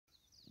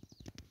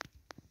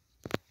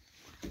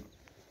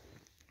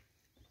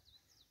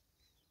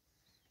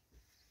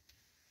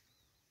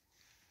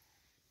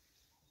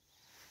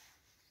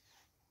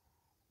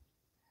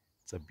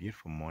It's a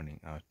beautiful morning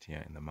out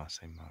here in the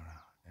Masai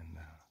Mara, and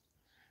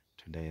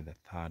today, the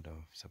 3rd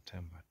of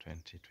September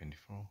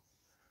 2024,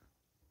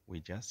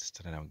 we just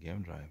started our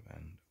game drive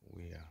and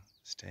we are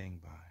staying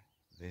by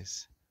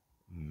this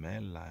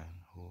male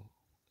lion who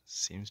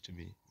seems to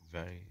be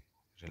very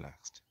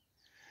relaxed.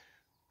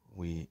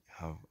 We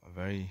have a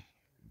very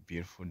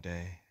beautiful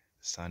day,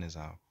 the sun is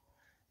up,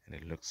 and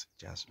it looks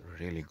just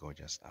really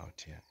gorgeous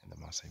out here in the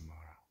Masai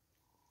Mara.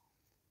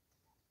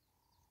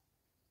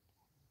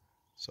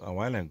 So a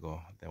while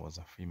ago, there was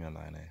a female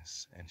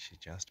lioness and she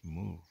just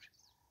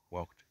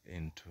walked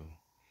into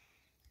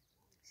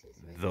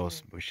those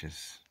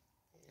bushes.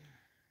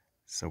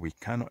 So we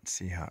cannot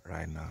see her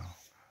right now,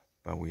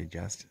 but we're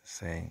just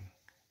saying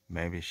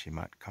maybe she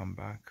might come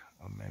back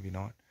or maybe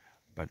not.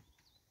 But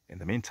in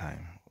the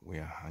meantime, we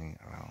are hanging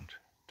around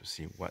to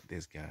see what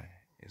this guy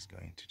is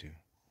going to do.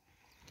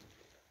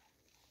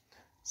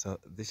 So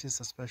this is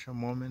a special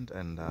moment,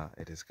 and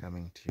it is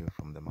coming to you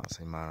from the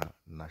Masai Mara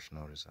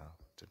National Reserve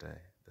today,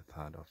 the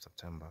 3rd of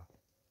September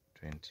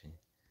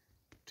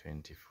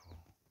 2024.